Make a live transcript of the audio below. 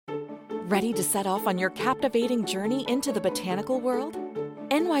Ready to set off on your captivating journey into the botanical world?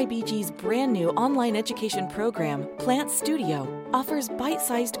 NYBG's brand new online education program, Plant Studio, offers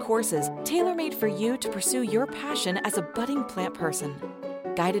bite-sized courses tailor-made for you to pursue your passion as a budding plant person.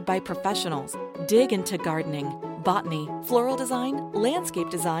 Guided by professionals, dig into gardening, botany, floral design, landscape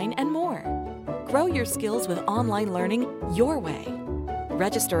design, and more. Grow your skills with online learning your way.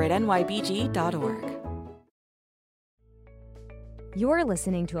 Register at nybg.org. You're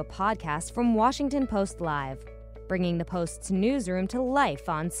listening to a podcast from Washington Post Live, bringing the Post's newsroom to life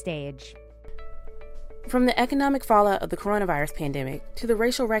on stage. From the economic fallout of the coronavirus pandemic to the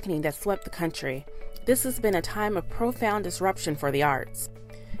racial reckoning that swept the country, this has been a time of profound disruption for the arts.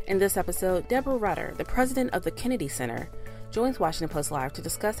 In this episode, Deborah Rutter, the president of the Kennedy Center, joins Washington Post Live to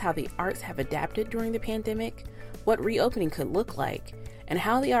discuss how the arts have adapted during the pandemic, what reopening could look like, and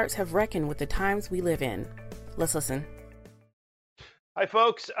how the arts have reckoned with the times we live in. Let's listen. Hi,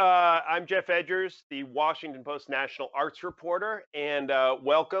 folks. I'm Jeff Edgers, the Washington Post National Arts Reporter, and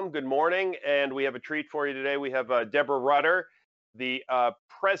welcome. Good morning. And we have a treat for you today. We have Deborah Rutter, the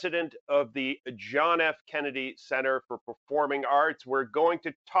president of the John F. Kennedy Center for Performing Arts. We're going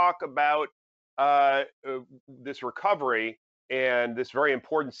to talk about this recovery and this very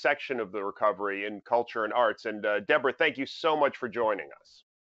important section of the recovery in culture and arts. And Deborah, thank you so much for joining us.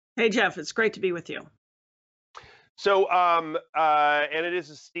 Hey, Jeff, it's great to be with you. So, and it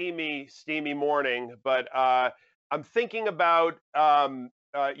is a steamy morning, but I'm thinking about, to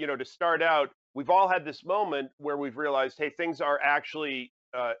start out, we've all had this moment where we've realized, hey, things are actually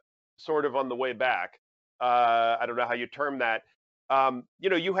sort of on the way back. I don't know how you term that.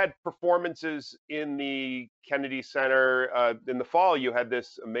 You had performances in the Kennedy Center in the fall. You had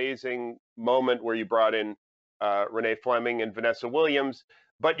this amazing moment where you brought in Renee Fleming and Vanessa Williams.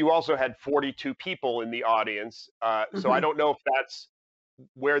 But you also had 42 people in the audience. So I don't know if that's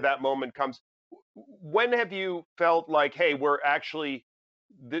where that moment comes. When have you felt like, hey, we're actually,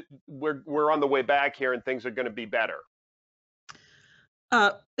 we're on the way back here and things are going to be better?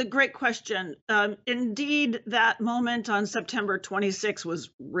 A great question. Indeed, that moment on September 26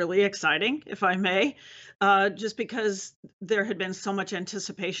 was really exciting, if I may, just because there had been so much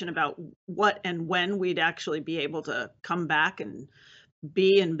anticipation about what and when we'd actually be able to come back and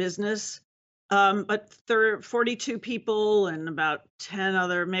be in business. But 42 people and about 10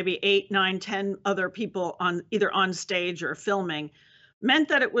 other, maybe 8, 9, 10 other people on either on stage or filming meant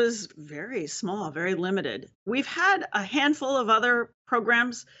that it was very small, very limited. We've had a handful of other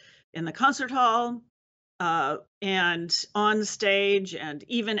programs in the concert hall and on stage and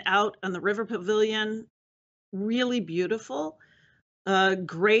even out on the River Pavilion. Really beautiful,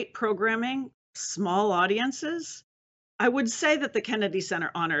 great programming, small audiences. I would say that the Kennedy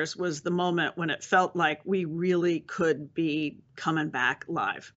Center Honors was the moment when it felt like we really could be coming back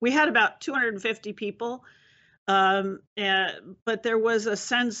live. We had about 250 people, but there was a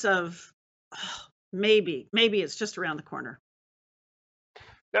sense of maybe it's just around the corner.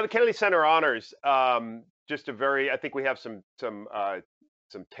 Now, the Kennedy Center Honors, I think we have some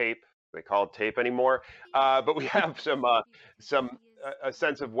tape. They call it tape anymore, but we have a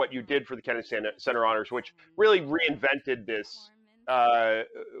sense of what you did for the Kennedy Center Honors, which really reinvented this,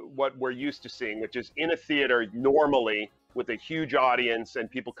 what we're used to seeing, which is in a theater normally with a huge audience and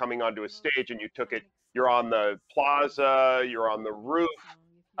people coming onto a stage, and you're on the plaza, you're on the roof,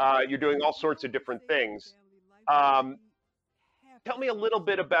 you're doing all sorts of different things. Tell me a little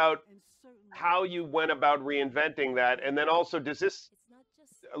bit about how you went about reinventing that, and then also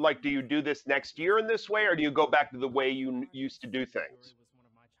do you do this next year in this way, or do you go back to the way you used to do things?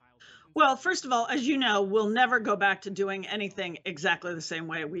 Well, first of all, as you know, we'll never go back to doing anything exactly the same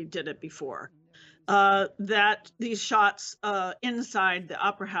way we did it before. That these shots inside the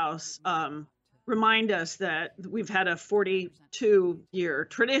Opera House remind us that we've had a 42-year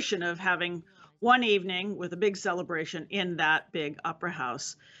tradition of having one evening with a big celebration in that big Opera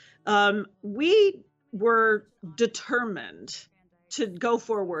House. We were determined to go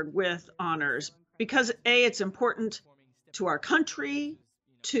forward with honors because it's important to our country,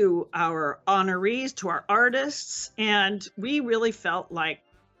 to our honorees, to our artists, and we really felt like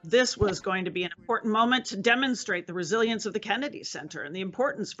this was going to be an important moment to demonstrate the resilience of the Kennedy Center and the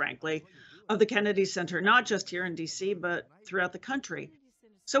importance, frankly, of the Kennedy Center, not just here in DC, but throughout the country.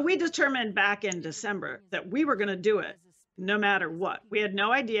 So we determined back in December that we were going to do it no matter what. We had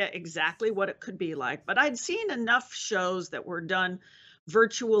no idea exactly what it could be like, but I'd seen enough shows that were done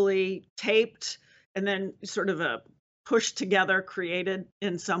virtually, taped, and then sort of pushed together, created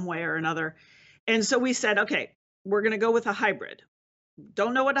in some way or another. And so we said, okay, we're going to go with a hybrid.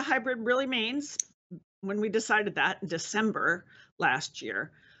 Don't know what a hybrid really means when we decided that in December last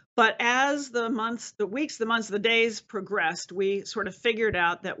year. But as the months, the weeks, the months, the days progressed, we sort of figured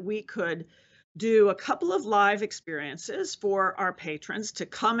out that we could do a couple of live experiences for our patrons to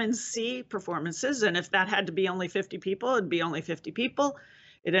come and see performances. And if that had to be only 50 people, it'd be only 50 people.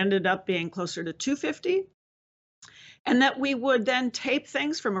 It ended up being closer to 250. And that we would then tape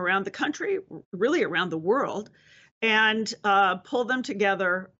things from around the country, really around the world, and pull them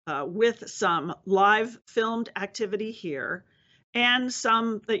together with some live filmed activity here and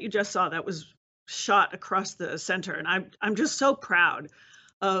some that you just saw that was shot across the center. And I'm just so proud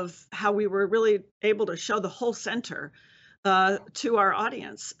of how we were really able to show the whole center to our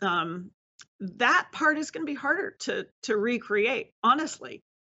audience. That part is going to be harder to recreate, honestly,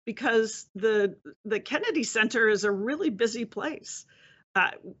 because the Kennedy Center is a really busy place.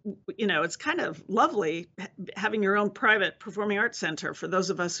 It's kind of lovely having your own private performing arts center for those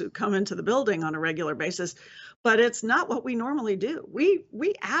of us who come into the building on a regular basis, but it's not what we normally do.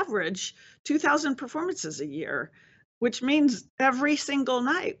 We average 2,000 performances a year, which means every single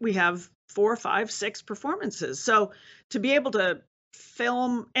night we have 4, 5, 6 performances. So to be able to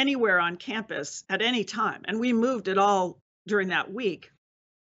film anywhere on campus at any time, and we moved it all during that week,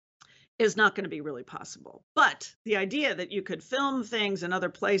 is not going to be really possible. But the idea that you could film things in other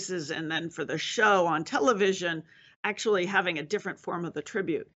places and then for the show on television, actually having a different form of the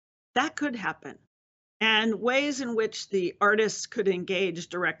tribute, that could happen. And ways in which the artists could engage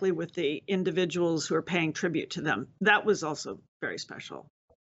directly with the individuals who are paying tribute to them, that was also very special.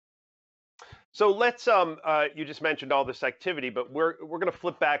 So let's you just mentioned all this activity, but we're going to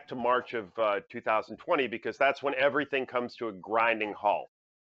flip back to March of 2020 because that's when everything comes to a grinding halt.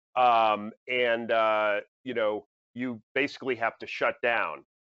 You basically have to shut down.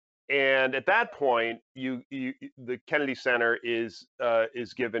 And at that point, the Kennedy Center is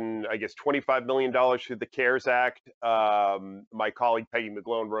given, I guess, $25 million through the CARES Act. My colleague Peggy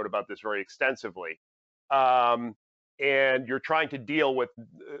McGlone wrote about this very extensively. And you're trying to deal with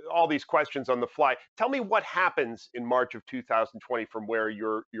all these questions on the fly. Tell me what happens in March of 2020 from where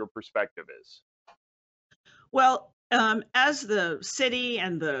your perspective is. Well, as the city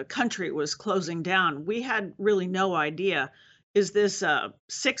and the country was closing down, we had really no idea. Is this a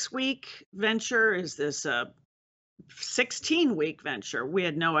 6-week venture? Is this a 16-week venture? We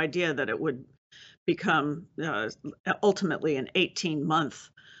had no idea that it would become ultimately an 18-month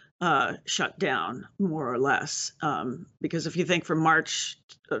shutdown, more or less. Because if you think from March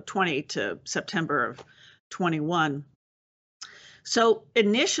of 20 to September of 21, so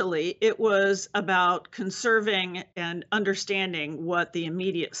initially, it was about conserving and understanding what the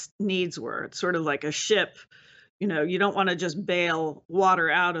immediate needs were. It's sort of like a ship. You don't want to just bail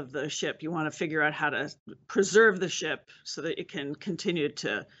water out of the ship. You want to figure out how to preserve the ship so that it can continue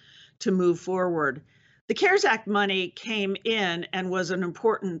to move forward. The CARES Act money came in and was an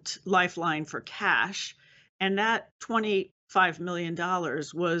important lifeline for cash. And that $25 million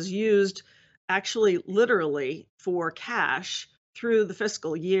was used actually literally for cash through the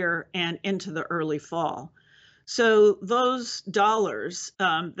fiscal year and into the early fall. So those dollars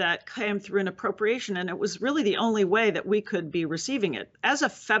that came through an appropriation, and it was really the only way that we could be receiving it. As a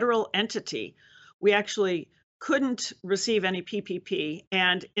federal entity, we actually couldn't receive any PPP.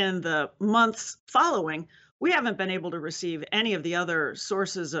 And in the months following, we haven't been able to receive any of the other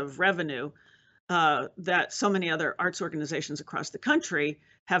sources of revenue that so many other arts organizations across the country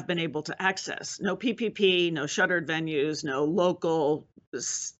have been able to access. No PPP, no shuttered venues, no local,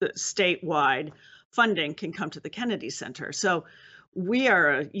 statewide funding can come to the Kennedy Center. So we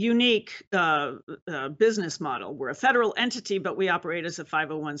are a unique business model. We're a federal entity, but we operate as a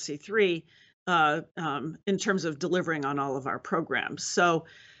 501c3 in terms of delivering on all of our programs. So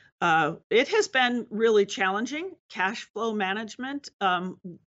it has been really challenging. Cash flow management,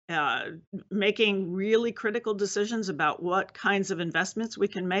 making really critical decisions about what kinds of investments we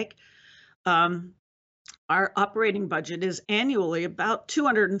can make. Our operating budget is annually about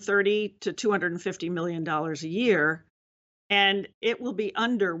 $230 to $250 million a year, and it will be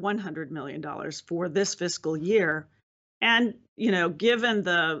under $100 million for this fiscal year. And given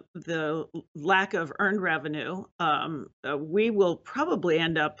the lack of earned revenue, we will probably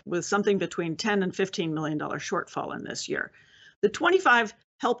end up with something between $10 and $15 million shortfall in this year. The 25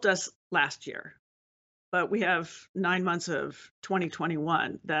 helped us last year, but we have 9 months of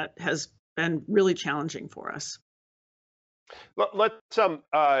 2021 that has been really challenging for us. Let's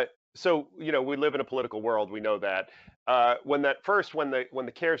so we live in a political world. We know that. When the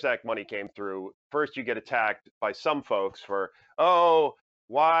CARES Act money came through, first you get attacked by some folks for, oh,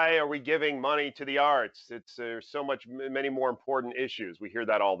 why are we giving money to the arts? There's so many more important issues. We hear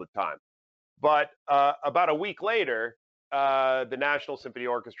that all the time. But about a week later, the National Symphony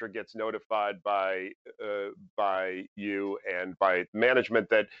Orchestra gets notified by you and by management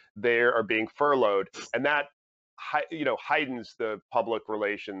that they are being furloughed, and that heightens the public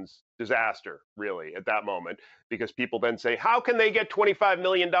relations disaster really at that moment, because people then say, how can they get $25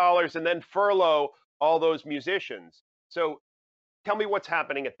 million and then furlough all those musicians? So tell me what's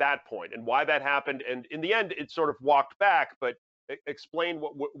happening at that point and why that happened. And in the end, it sort of walked back, but explain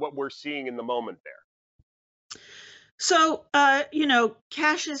what we're seeing in the moment there. So,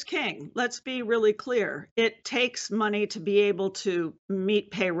 cash is king. Let's be really clear. It takes money to be able to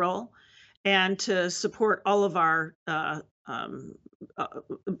meet payroll and to support all of our and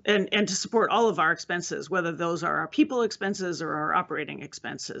to support all of our expenses, whether those are our people expenses or our operating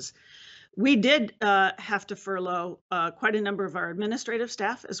expenses. We did have to furlough quite a number of our administrative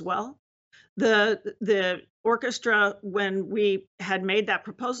staff as well. The orchestra, when we had made that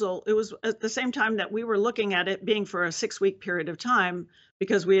proposal, it was at the same time that we were looking at it being for a 6-week period of time,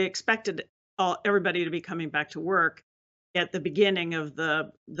 because we expected everybody to be coming back to work at the beginning of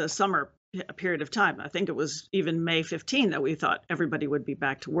the summer period of time. I think it was even May 15 that we thought everybody would be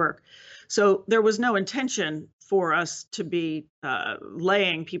back to work. So there was no intention for us to be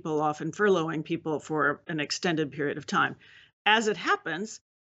laying people off and furloughing people for an extended period of time. As it happens,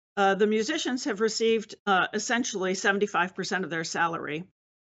 the musicians have received essentially 75% of their salary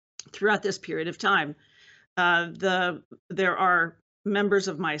throughout this period of time. There are members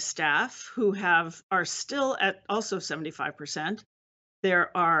of my staff who are still at also 75%.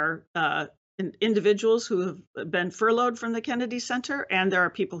 There are individuals who have been furloughed from the Kennedy Center, and there are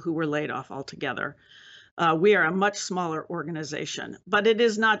people who were laid off altogether. We are a much smaller organization, but it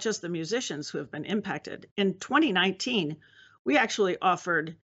is not just the musicians who have been impacted. In 2019, we actually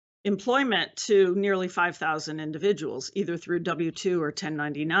offered employment to nearly 5,000 individuals, either through W-2 or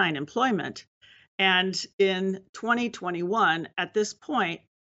 1099 employment. And in 2021, at this point,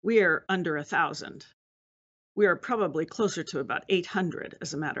 we are under 1,000. We are probably closer to about 800,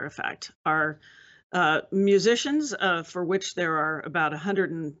 as a matter of fact. Our musicians, for which there are about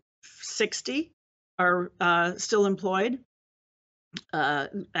 160, are still employed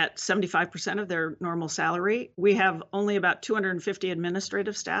at 75% of their normal salary. We have only about 250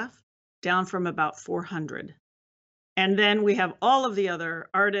 administrative staff, down from about 400. And then we have all of the other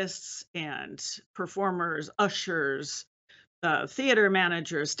artists and performers, ushers, theater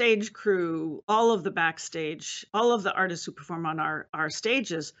managers, stage crew, all of the backstage, all of the artists who perform on our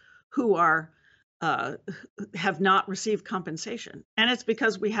stages who have not received compensation. And it's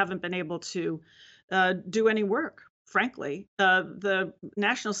because we haven't been able to do any work, frankly. The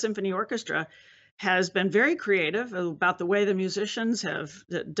National Symphony Orchestra has been very creative about the way the musicians have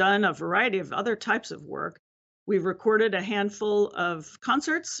done a variety of other types of work. We've recorded a handful of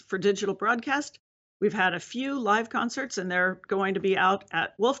concerts for digital broadcast. We've had a few live concerts, and they're going to be out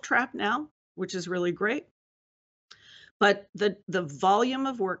at Wolf Trap now, which is really great. But the volume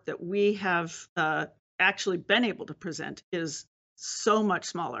of work that we have actually been able to present is so much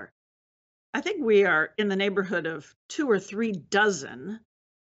smaller. I think we are in the neighborhood of 2 or 3 dozen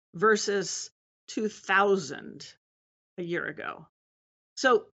versus 2,000 a year ago.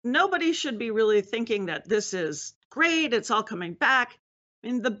 So nobody should be really thinking that this is great, it's all coming back. I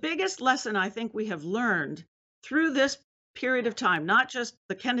mean, the biggest lesson I think we have learned through this period of time, not just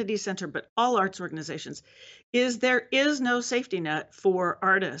the Kennedy Center, but all arts organizations, is there is no safety net for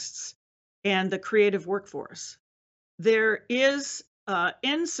artists and the creative workforce. There is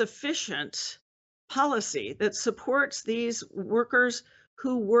insufficient policy that supports these workers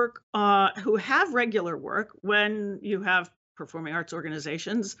who have regular work when you have performing arts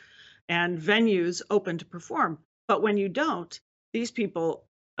organizations and venues open to perform. But when you don't, these people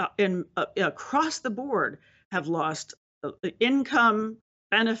across the board have lost income,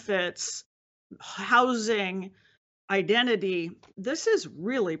 benefits, housing, identity. This is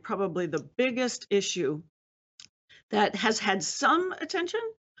really probably the biggest issue that has had some attention,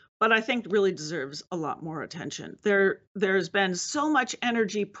 but I think really deserves a lot more attention. There's been so much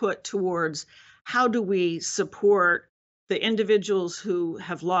energy put towards how do we support the individuals who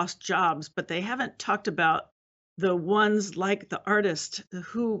have lost jobs, but they haven't talked about the ones like the artists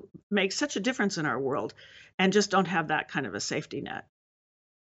who make such a difference in our world and just don't have that kind of a safety net.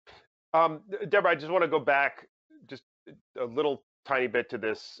 Deborah, I just want to go back just a little tiny bit to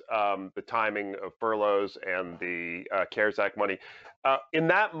this, the timing of furloughs and the CARES Act money. In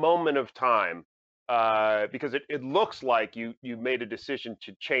that moment of time, because it looks like you made a decision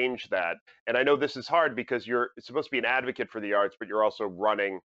to change that. And I know this is hard because you're supposed to be an advocate for the arts, but you're also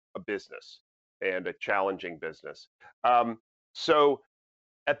running a business and a challenging business. So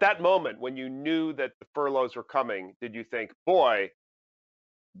at that moment when you knew that the furloughs were coming, did you think, boy,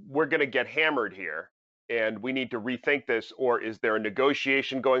 we're going to get hammered here and we need to rethink this? Or is there a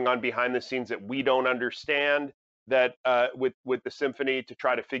negotiation going on behind the scenes that we don't understand, that with the symphony, to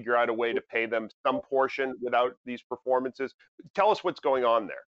try to figure out a way to pay them some portion without these performances? Tell us what's going on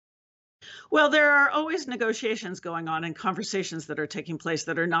there. Well, there are always negotiations going on and conversations that are taking place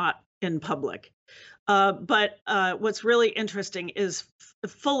that are not in public. But what's really interesting is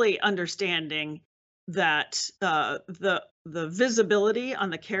fully understanding that the visibility on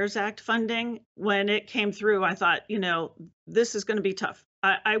the CARES Act funding, when it came through, I thought, this is going to be tough.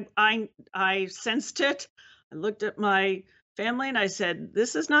 I sensed it. I looked at my family and I said,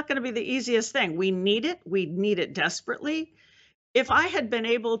 this is not going to be the easiest thing. We need it. We need it desperately. If I had been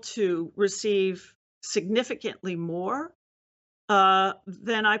able to receive significantly more,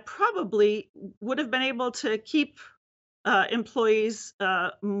 then I probably would have been able to keep employees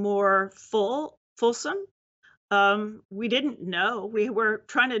more fulsome. We didn't know. We were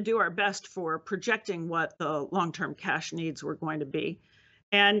trying to do our best for projecting what the long-term cash needs were going to be.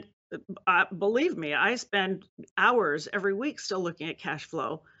 And believe me, I spend hours every week still looking at cash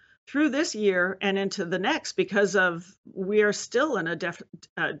flow through this year and into the next, because we are still in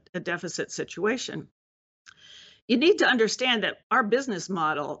a deficit situation. You need to understand that our business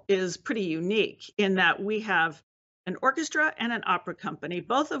model is pretty unique in that we have an orchestra and an opera company,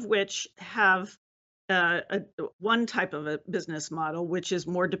 both of which have one type of a business model, which is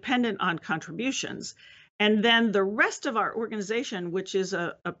more dependent on contributions. And then the rest of our organization, which is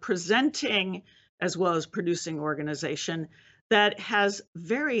a presenting as well as producing organization, that has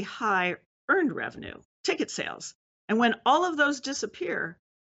very high earned revenue, ticket sales. And when all of those disappear,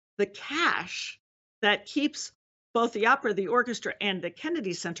 the cash that keeps both the opera, the orchestra, and the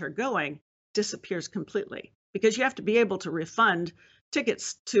Kennedy Center going disappears completely, because you have to be able to refund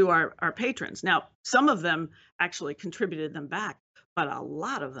tickets to our patrons. Now, some of them actually contributed them back, but a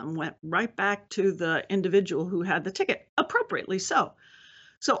lot of them went right back to the individual who had the ticket, appropriately so.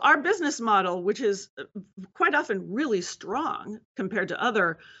 So our business model, which is quite often really strong compared to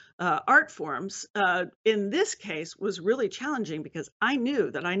other art forms, in this case was really challenging, because I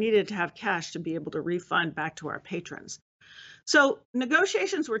knew that I needed to have cash to be able to refund back to our patrons. So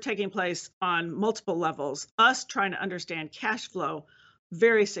negotiations were taking place on multiple levels, us trying to understand cash flow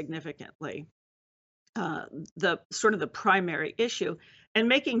very significantly, the primary issue, and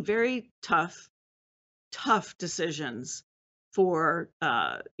making very tough decisions for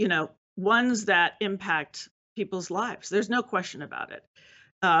ones that impact people's lives. There's no question about it.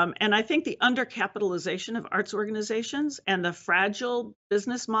 And I think the undercapitalization of arts organizations and the fragile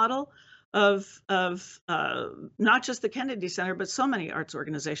business model of not just the Kennedy Center, but so many arts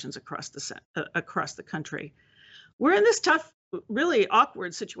organizations across the country. We're in this tough, really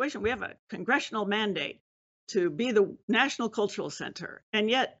awkward situation. We have a congressional mandate to be the National Cultural Center, and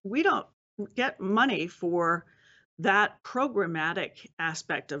yet we don't get money for that programmatic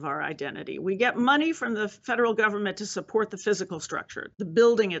aspect of our identity. We get money from the federal government to support the physical structure, the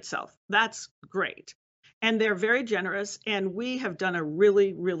building itself. That's great. And they're very generous. And we have done a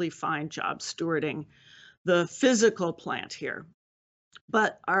really, really fine job stewarding the physical plant here.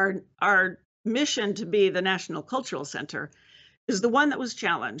 But our mission to be the National Cultural Center is the one that was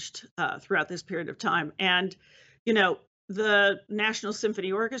challenged throughout this period of time. And, the National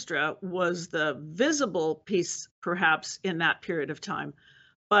Symphony Orchestra was the visible piece, perhaps, in that period of time.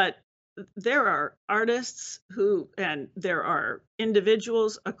 But there are artists and there are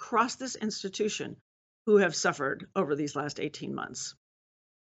individuals across this institution who have suffered over these last 18 months.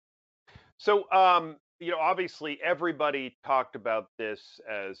 So, obviously everybody talked about this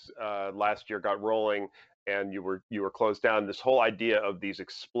as last year got rolling and you were closed down. This whole idea of these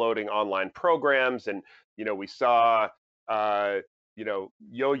exploding online programs, and we saw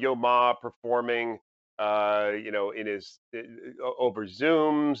Yo-Yo Ma performing in his over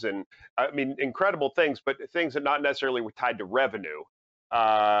Zooms, and I mean incredible things, but things that not necessarily were tied to revenue.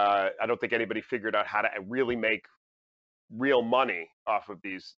 I don't think anybody figured out how to really make real money off of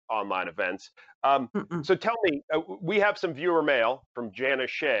these online events. So tell me, we have some viewer mail from Jana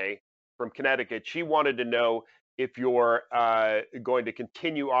Shea from Connecticut. She wanted to know if you're going to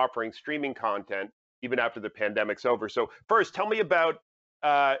continue offering streaming content even after the pandemic's over. So first, tell me about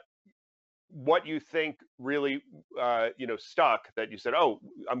what you think really, stuck, that you said, oh,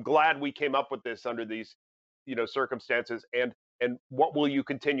 I'm glad we came up with this under these, circumstances, and what will you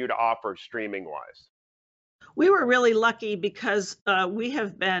continue to offer streaming wise? We were really lucky because we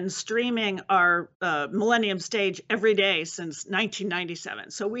have been streaming our Millennium Stage every day since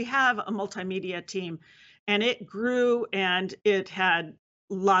 1997. So we have a multimedia team, and it grew, and it had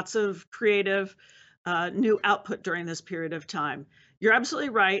lots of creative new output during this period of time. You're absolutely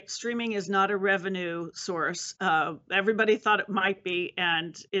right. Streaming is not a revenue source. Everybody thought it might be,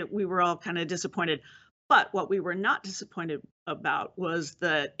 and we were all kind of disappointed. But what we were not disappointed about was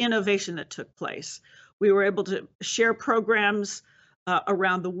the innovation that took place. We were able to share programs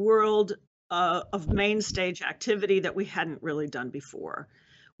around the world of main stage activity that we hadn't really done before.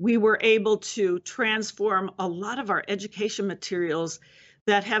 We were able to transform a lot of our education materials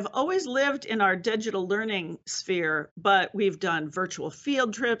that have always lived in our digital learning sphere, but we've done virtual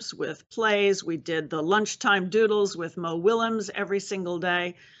field trips with plays. We did the lunchtime doodles with Mo Willems every single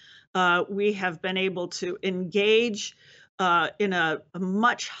day. We have been able to engage in a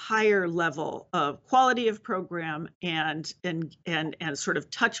much higher level of quality of program and sort of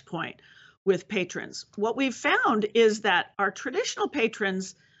touch point with patrons. What we've found is that our traditional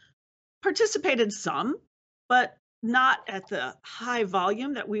patrons participated some, but not at the high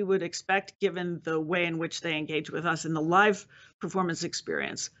volume that we would expect given the way in which they engage with us in the live performance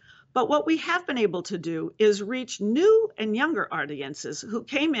experience. But what we have been able to do is reach new and younger audiences who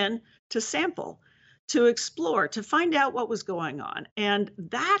came in to sample, to explore, to find out what was going on. And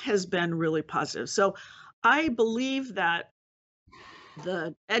that has been really positive. So I believe that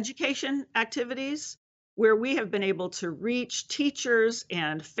the education activities where we have been able to reach teachers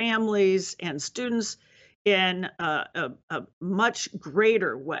and families and students in a much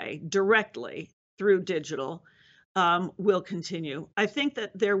greater way directly through digital will continue. I think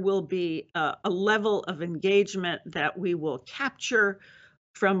that there will be a level of engagement that we will capture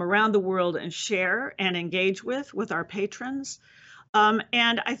from around the world and share and engage with our patrons.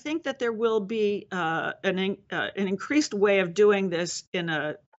 And I think that there will be an increased way of doing this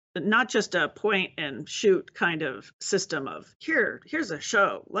in not just a point and shoot kind of system of here's a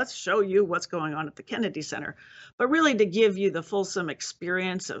show, let's show you what's going on at the Kennedy Center, but really to give you the fulsome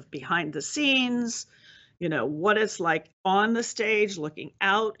experience of behind the scenes, what it's like on the stage, looking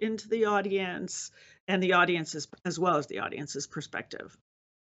out into the audience and the audience's, as well as the audience's perspective.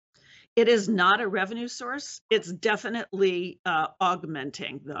 It is not a revenue source. It's definitely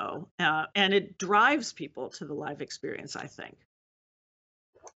augmenting though, and it drives people to the live experience, I think.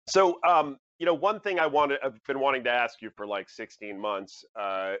 So, one thing I've been wanting to ask you for like 16 months,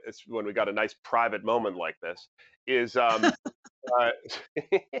 it's when we got a nice private moment like this, is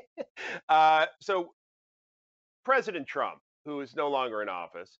so President Trump, who is no longer in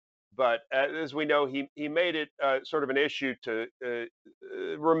office, but as we know, he made it sort of an issue to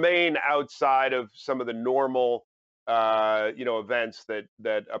remain outside of some of the normal events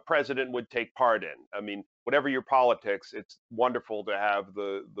that a president would take part in. I mean, whatever your politics, it's wonderful to have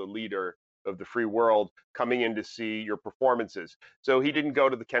the leader of the free world coming in to see your performances. So he didn't go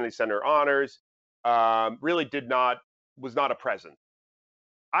to the Kennedy Center honors. Really was not a present.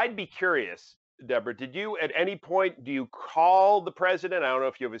 I'd be curious, Deborah, did you at any point, do you call the president? I don't know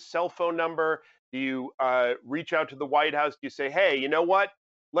if you have his cell phone number. Do you reach out to the White House? Do you say, hey, you know what?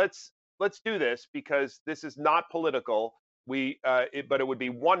 Let's do this because this is not political. But it would be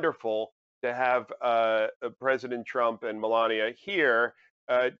wonderful to have President Trump and Melania here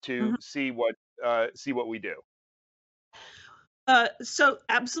to see what we do. So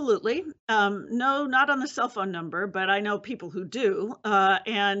absolutely. No, not on the cell phone number, but I know people who do.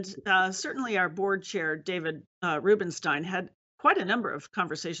 And certainly our board chair, David Rubenstein, had quite a number of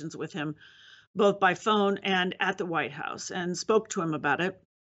conversations with him, both by phone and at the White House, and spoke to him about it.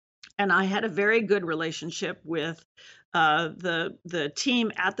 And I had a very good relationship with the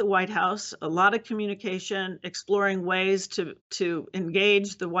team at the White House, a lot of communication, exploring ways to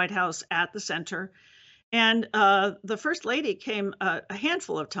engage the White House at the center. And the First Lady came a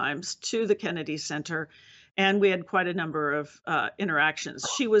handful of times to the Kennedy Center, and we had quite a number of interactions.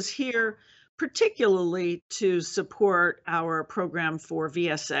 She was here particularly to support our program for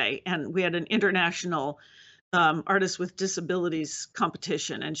VSA, and we had an international Artists with Disabilities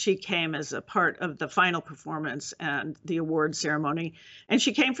competition, and she came as a part of the final performance and the award ceremony, and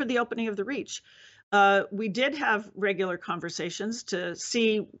she came for the opening of the Reach. We did have regular conversations to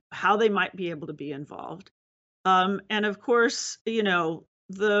see how they might be able to be involved. And of course, the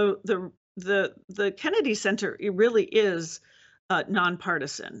Kennedy Center, it really is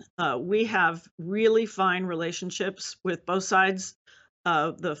nonpartisan. We have really fine relationships with both sides.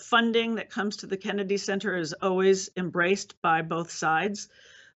 The funding that comes to the Kennedy Center is always embraced by both sides.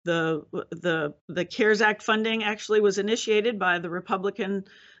 The CARES Act funding actually was initiated by the Republican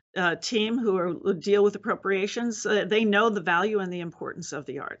team who deal with appropriations. They know the value and the importance of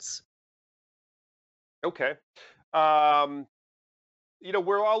the arts. Okay.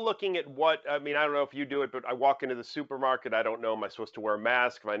 we're all looking at what, I mean, I don't know if you do it, but I walk into the supermarket. I don't know, am I supposed to wear a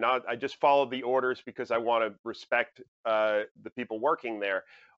mask? Am I not? I just follow the orders because I want to respect the people working there.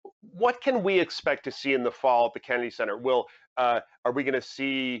 What can we expect to see in the fall at the Kennedy Center? Are we going to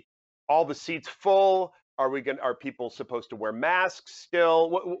see all the seats full? Are people supposed to wear masks still?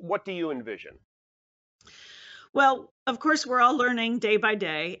 What do you envision? Well, of course, we're all learning day by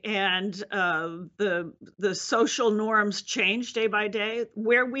day, and the social norms change day by day.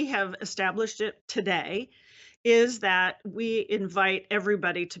 Where we have established it today is that we invite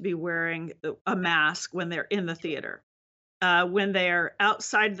everybody to be wearing a mask when they're in the theater. When they're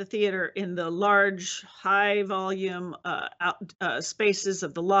outside the theater in the large, high volume spaces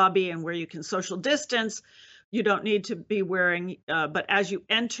of the lobby and where you can social distance, you don't need to be wearing, but as you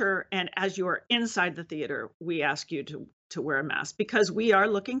enter and as you are inside the theater, we ask you to wear a mask because we are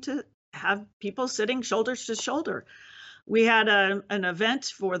looking to have people sitting shoulder to shoulder. We had an event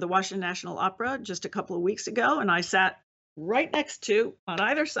for the Washington National Opera just a couple of weeks ago, and I sat right next to, on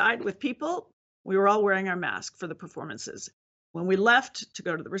either side with people. We were all wearing our mask for the performances. When we left to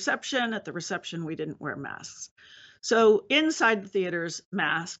go to the reception, at the reception, we didn't wear masks. So inside the theaters,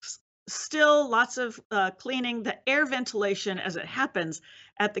 masks. Still lots of cleaning. The air ventilation as it happens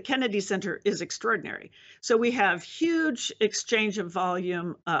at the Kennedy Center is extraordinary. So we have huge exchange of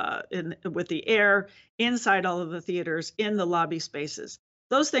volume with the air inside all of the theaters in the lobby spaces.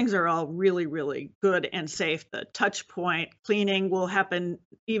 Those things are all really, really good and safe. The touch point cleaning will happen,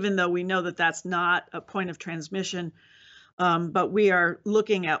 even though we know that that's not a point of transmission. But we are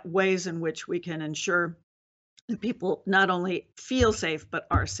looking at ways in which we can ensure that people not only feel safe, but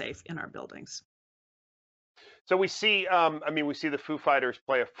are safe in our buildings. So we see, we see the Foo Fighters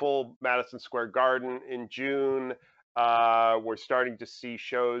play a full Madison Square Garden in June. We're starting to see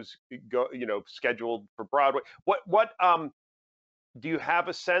shows go, scheduled for Broadway. What do you have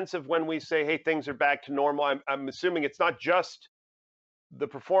a sense of when we say, hey, things are back to normal? I'm assuming it's not just the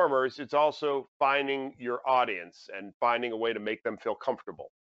performers, it's also finding your audience and finding a way to make them feel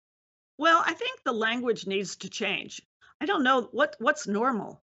comfortable. Well, I think the language needs to change. I don't know what's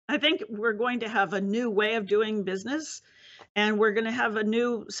normal. I think we're going to have a new way of doing business, and we're going to have a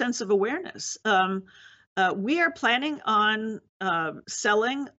new sense of awareness. We are planning on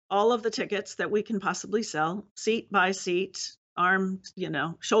selling all of the tickets that we can possibly sell, seat by seat, arm,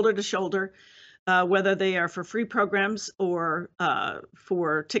 shoulder to shoulder, whether they are for free programs or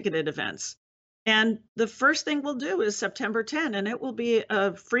for ticketed events. And the first thing we'll do is September 10, and it will be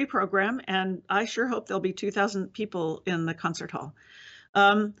a free program. And I sure hope there'll be 2,000 people in the concert hall.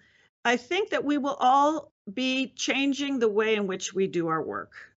 I think that we will all be changing the way in which we do our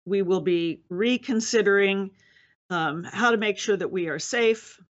work. We will be reconsidering how to make sure that we are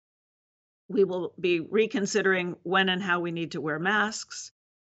safe. We will be reconsidering when and how we need to wear masks.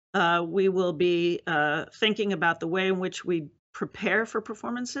 We will be thinking about the way in which we prepare for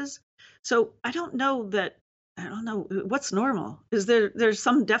performances. So I don't know what's normal. Is there's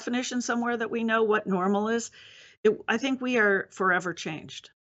some definition somewhere that we know what normal is? I think we are forever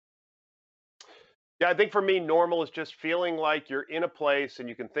changed. Yeah, I think for me, normal is just feeling like you're in a place and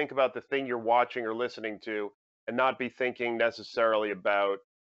you can think about the thing you're watching or listening to and not be thinking necessarily about,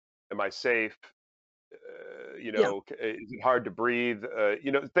 am I safe? Yeah. Is it hard to breathe?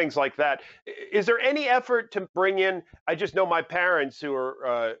 Things like that. Is there any effort to bring in? I just know my parents who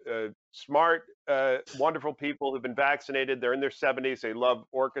are smart, wonderful people who've been vaccinated. They're in their 70s. They love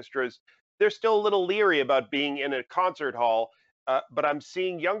orchestras. They're still a little leery about being in a concert hall. But I'm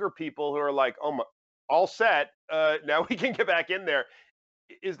seeing younger people who are like, oh, my, all set. Now we can get back in there.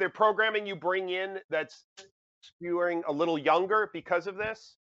 Is there programming you bring in that's skewing a little younger because of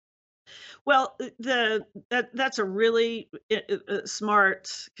this? Well, that's a really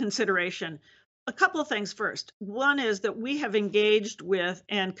smart consideration. A couple of things first. One is that we have engaged with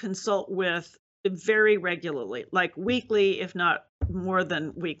and consult with very regularly, like weekly, if not more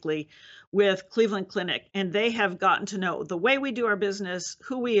than weekly, with Cleveland Clinic, and they have gotten to know the way we do our business,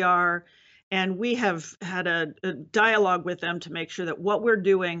 who we are, and we have had a dialogue with them to make sure that what we're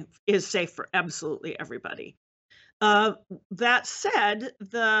doing is safe for absolutely everybody. That said,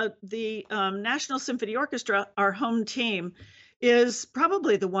 the National Symphony Orchestra, our home team, is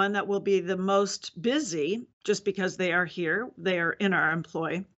probably the one that will be the most busy just because they are here. They are in our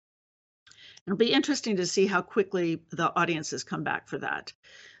employ. It'll be interesting to see how quickly the audiences come back for that.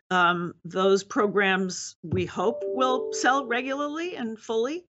 Those programs, we hope, will sell regularly and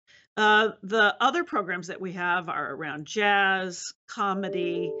fully. The other programs that we have are around jazz,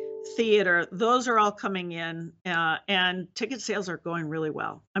 comedy, theater. Those are all coming in, and ticket sales are going really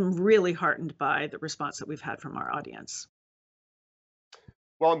well. I'm really heartened by the response that we've had from our audience.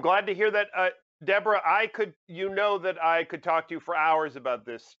 Well, I'm glad to hear that. Deborah, I could talk to you for hours about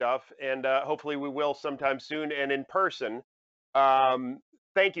this stuff, and hopefully we will sometime soon and in person. Um,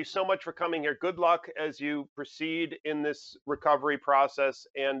 Thank you so much for coming here. Good luck as you proceed in this recovery process,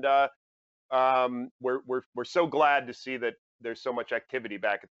 and we're so glad to see that there's so much activity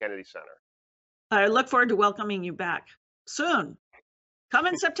back at the Kennedy Center. I look forward to welcoming you back soon. Come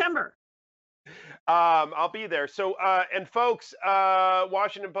in September. I'll be there. So, and folks,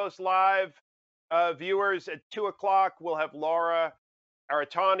 Washington Post Live viewers, at 2:00, we'll have Laura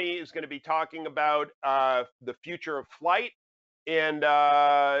Aratani is going to be talking about the future of flight. And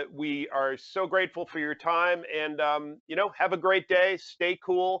we are so grateful for your time. And, have a great day. Stay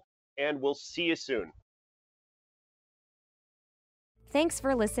cool. And we'll see you soon. Thanks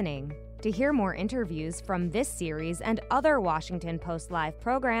for listening. To hear more interviews from this series and other Washington Post Live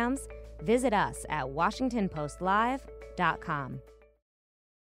programs, visit us at WashingtonPostLive.com.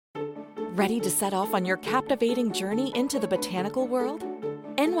 Ready to set off on your captivating journey into the botanical world?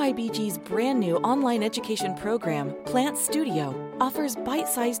 NYBG's brand new online education program, Plant Studio, offers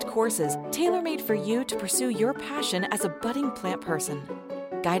bite-sized courses tailor-made for you to pursue your passion as a budding plant person.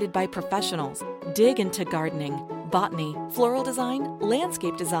 Guided by professionals, dig into gardening, botany, floral design,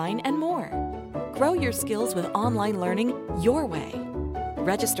 landscape design, and more. Grow your skills with online learning your way.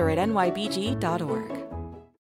 Register at nybg.org.